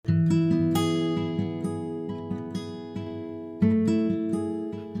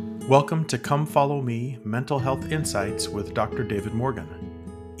Welcome to Come Follow Me Mental Health Insights with Dr. David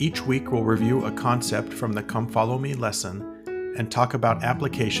Morgan. Each week we'll review a concept from the Come Follow Me lesson and talk about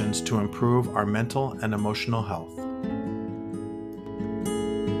applications to improve our mental and emotional health.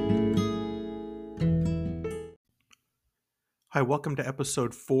 Hi, welcome to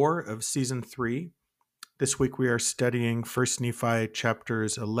episode 4 of season 3. This week we are studying 1 Nephi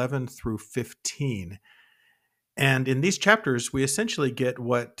chapters 11 through 15. And in these chapters, we essentially get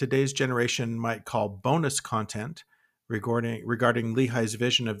what today's generation might call bonus content regarding Lehi's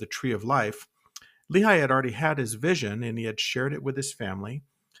vision of the Tree of Life. Lehi had already had his vision, and he had shared it with his family.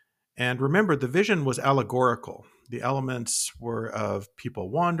 And remember, the vision was allegorical. The elements were of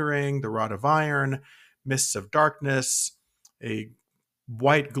people wandering, the rod of iron, mists of darkness, a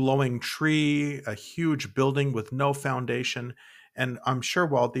white glowing tree, a huge building with no foundation. And I'm sure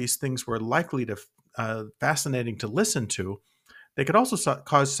while these things were likely to fascinating to listen to, they could also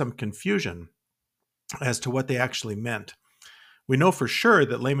cause some confusion as to what they actually meant. We know for sure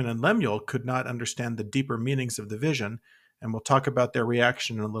that Laman and Lemuel could not understand the deeper meanings of the vision, and we'll talk about their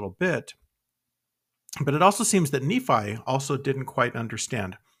reaction in a little bit. But it also seems that Nephi also didn't quite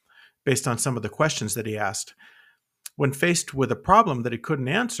understand, based on some of the questions that he asked. When faced with a problem that he couldn't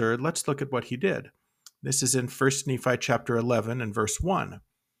answer, let's look at what he did. This is in 1 Nephi chapter 11 and verse 1.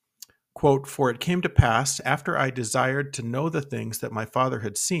 Quote, "For it came to pass, after I desired to know the things that my father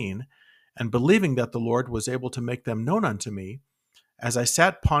had seen, and believing that the Lord was able to make them known unto me, as I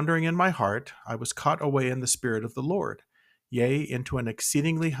sat pondering in my heart, I was caught away in the Spirit of the Lord, yea, into an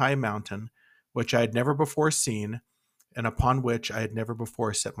exceedingly high mountain, which I had never before seen, and upon which I had never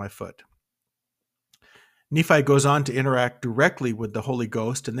before set my foot." Nephi goes on to interact directly with the Holy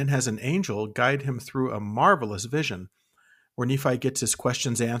Ghost and then has an angel guide him through a marvelous vision, where Nephi gets his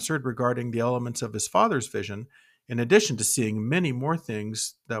questions answered regarding the elements of his father's vision, in addition to seeing many more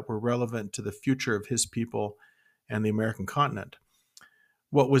things that were relevant to the future of his people and the American continent.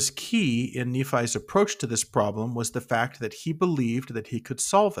 What was key in Nephi's approach to this problem was the fact that he believed that he could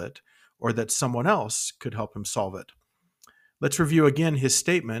solve it, or that someone else could help him solve it. Let's review again his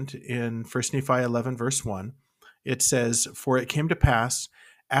statement in 1 Nephi 11, verse 1. It says, "For it came to pass,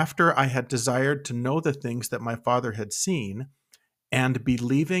 after I had desired to know the things that my father had seen, and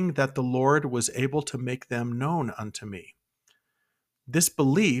believing that the Lord was able to make them known unto me." This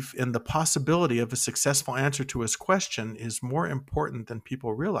belief in the possibility of a successful answer to his question is more important than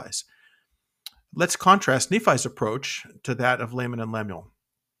people realize. Let's contrast Nephi's approach to that of Laman and Lemuel.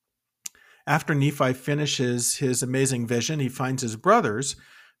 After Nephi finishes his amazing vision, he finds his brothers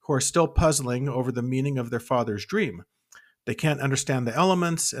who are still puzzling over the meaning of their father's dream. They can't understand the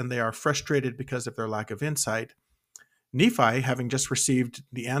elements, and they are frustrated because of their lack of insight. Nephi, having just received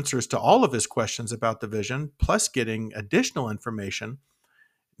the answers to all of his questions about the vision, plus getting additional information,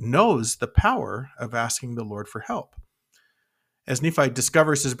 knows the power of asking the Lord for help. As Nephi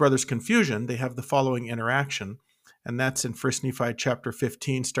discovers his brother's confusion, they have the following interaction, and that's in 1 Nephi chapter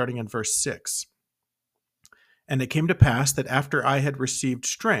 15, starting in verse 6. "And it came to pass that after I had received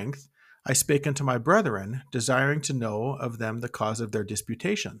strength, I spake unto my brethren, desiring to know of them the cause of their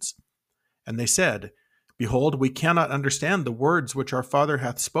disputations. And they said, Behold, we cannot understand the words which our father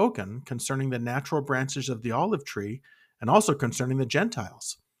hath spoken concerning the natural branches of the olive tree, and also concerning the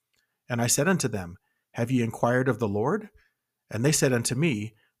Gentiles. And I said unto them, Have ye inquired of the Lord? And they said unto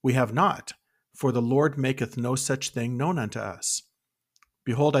me, We have not, for the Lord maketh no such thing known unto us.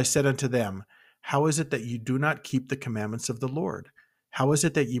 Behold, I said unto them, How is it that ye do not keep the commandments of the Lord? How is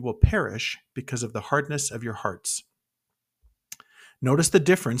it that ye will perish because of the hardness of your hearts?" Notice the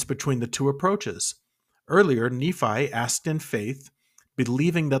difference between the two approaches. Earlier, Nephi asked in faith,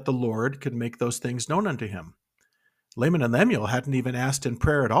 believing that the Lord could make those things known unto him. Laman and Lemuel hadn't even asked in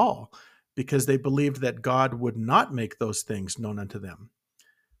prayer at all, because they believed that God would not make those things known unto them.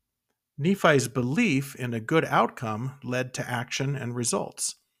 Nephi's belief in a good outcome led to action and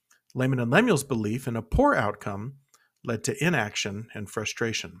results. Laman and Lemuel's belief in a poor outcome led to inaction and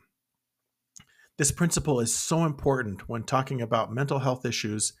frustration. This principle is so important when talking about mental health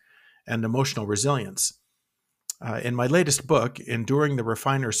issues and emotional resilience. In my latest book, Enduring the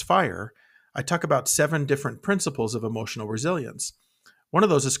Refiner's Fire, I talk about 7 different principles of emotional resilience. One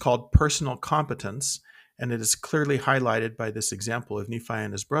of those is called personal competence, and it is clearly highlighted by this example of Nephi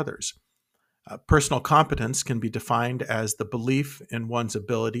and his brothers. Personal competence can be defined as the belief in one's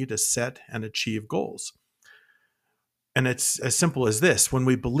ability to set and achieve goals. And it's as simple as this. When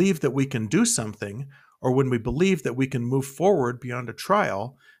we believe that we can do something, or when we believe that we can move forward beyond a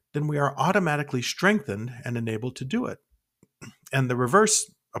trial, then we are automatically strengthened and enabled to do it. And the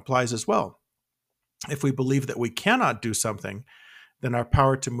reverse applies as well. If we believe that we cannot do something, then our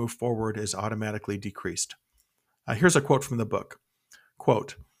power to move forward is automatically decreased. Here's a quote from the book.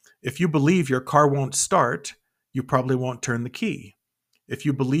 Quote, "If you believe your car won't start, you probably won't turn the key. If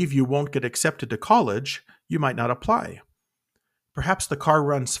you believe you won't get accepted to college, you might not apply. Perhaps the car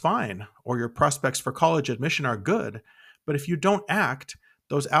runs fine, or your prospects for college admission are good, but if you don't act,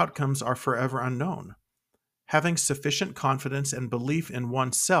 those outcomes are forever unknown. Having sufficient confidence and belief in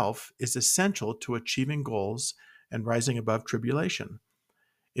oneself is essential to achieving goals and rising above tribulation.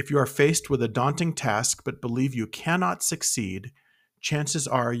 If you are faced with a daunting task but believe you cannot succeed, chances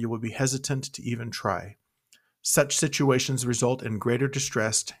are you will be hesitant to even try. Such situations result in greater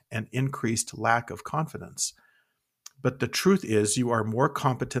distress and increased lack of confidence. But the truth is, you are more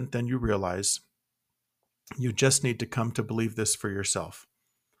competent than you realize. You just need to come to believe this for yourself."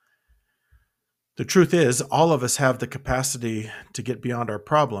 The truth is, all of us have the capacity to get beyond our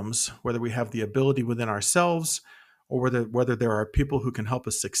problems, whether we have the ability within ourselves or whether there are people who can help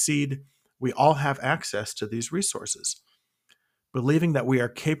us succeed. We all have access to these resources. Believing that we are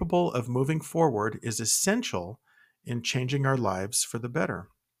capable of moving forward is essential in changing our lives for the better.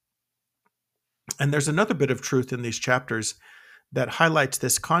 And there's another bit of truth in these chapters that highlights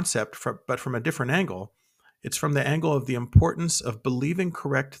this concept, but from a different angle. It's from the angle of the importance of believing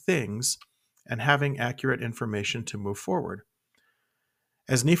correct things and having accurate information to move forward.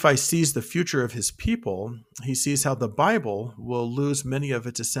 As Nephi sees the future of his people, he sees how the Bible will lose many of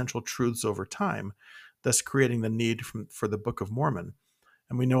its essential truths over time, thus creating the need for the Book of Mormon.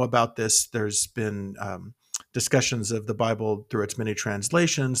 And we know about this. There's been discussions of the Bible through its many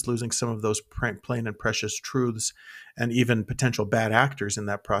translations, losing some of those plain and precious truths, and even potential bad actors in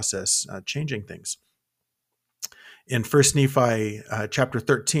that process, changing things. In 1 Nephi chapter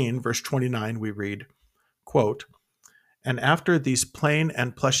 13, verse 29, we read, quote, "And after these plain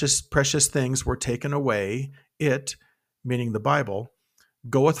and precious things were taken away, it," meaning the Bible,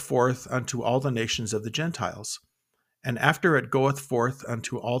 "goeth forth unto all the nations of the Gentiles. And after it goeth forth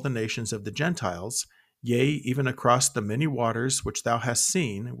unto all the nations of the Gentiles, yea, even across the many waters which thou hast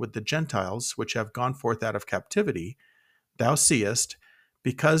seen with the Gentiles which have gone forth out of captivity, thou seest,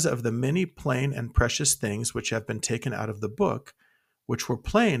 because of the many plain and precious things which have been taken out of the book, which were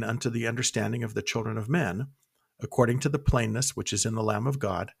plain unto the understanding of the children of men, according to the plainness which is in the Lamb of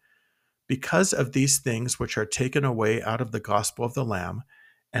God, because of these things which are taken away out of the gospel of the Lamb,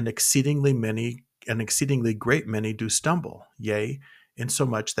 and exceedingly great many do stumble, yea,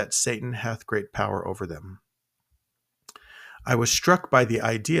 insomuch that Satan hath great power over them." I was struck by the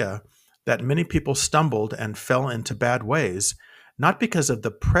idea that many people stumbled and fell into bad ways, not because of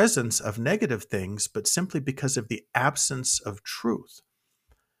the presence of negative things, but simply because of the absence of truth.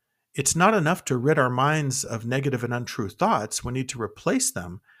 It's not enough to rid our minds of negative and untrue thoughts. We need to replace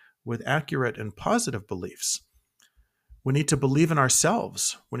them with accurate and positive beliefs. We need to believe in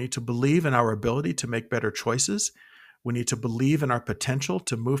ourselves. We need to believe in our ability to make better choices. We need to believe in our potential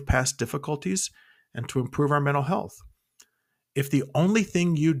to move past difficulties and to improve our mental health. If the only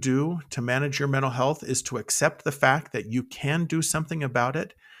thing you do to manage your mental health is to accept the fact that you can do something about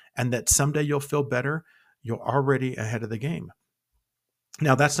it and that someday you'll feel better, you're already ahead of the game.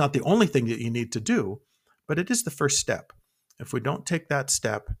 Now, that's not the only thing that you need to do, but it is the first step. If we don't take that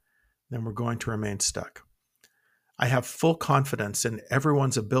step, then we're going to remain stuck. I have full confidence in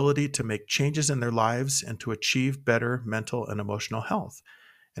everyone's ability to make changes in their lives and to achieve better mental and emotional health.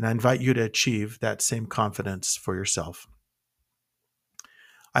 And I invite you to achieve that same confidence for yourself.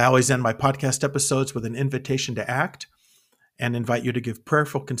 I always end my podcast episodes with an invitation to act and invite you to give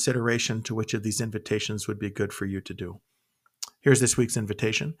prayerful consideration to which of these invitations would be good for you to do. Here's this week's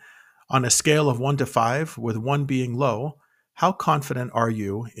invitation. On a scale of 1 to 5, with 1 being low, how confident are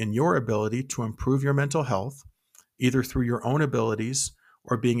you in your ability to improve your mental health, either through your own abilities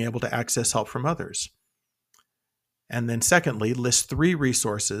or being able to access help from others? And then secondly, list 3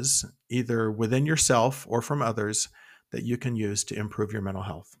 resources, either within yourself or from others, that you can use to improve your mental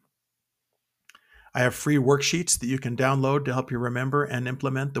health. I have free worksheets that you can download to help you remember and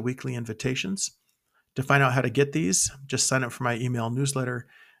implement the weekly invitations. To find out how to get these, just sign up for my email newsletter,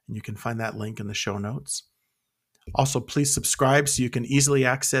 and you can find that link in the show notes. Also, please subscribe so you can easily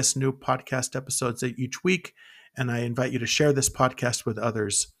access new podcast episodes each week, and I invite you to share this podcast with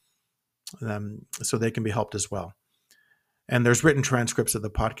others so they can be helped as well. And there's written transcripts of the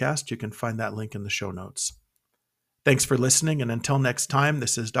podcast. You can find that link in the show notes. Thanks for listening, and until next time,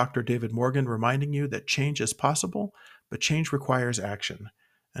 this is Dr. David Morgan reminding you that change is possible, but change requires action,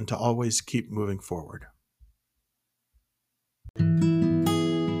 and to always keep moving forward.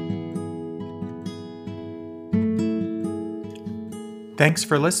 Thanks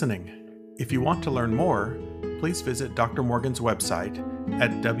for listening. If you want to learn more, please visit Dr. Morgan's website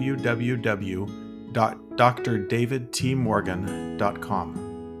at www.drdavidtmorgan.com.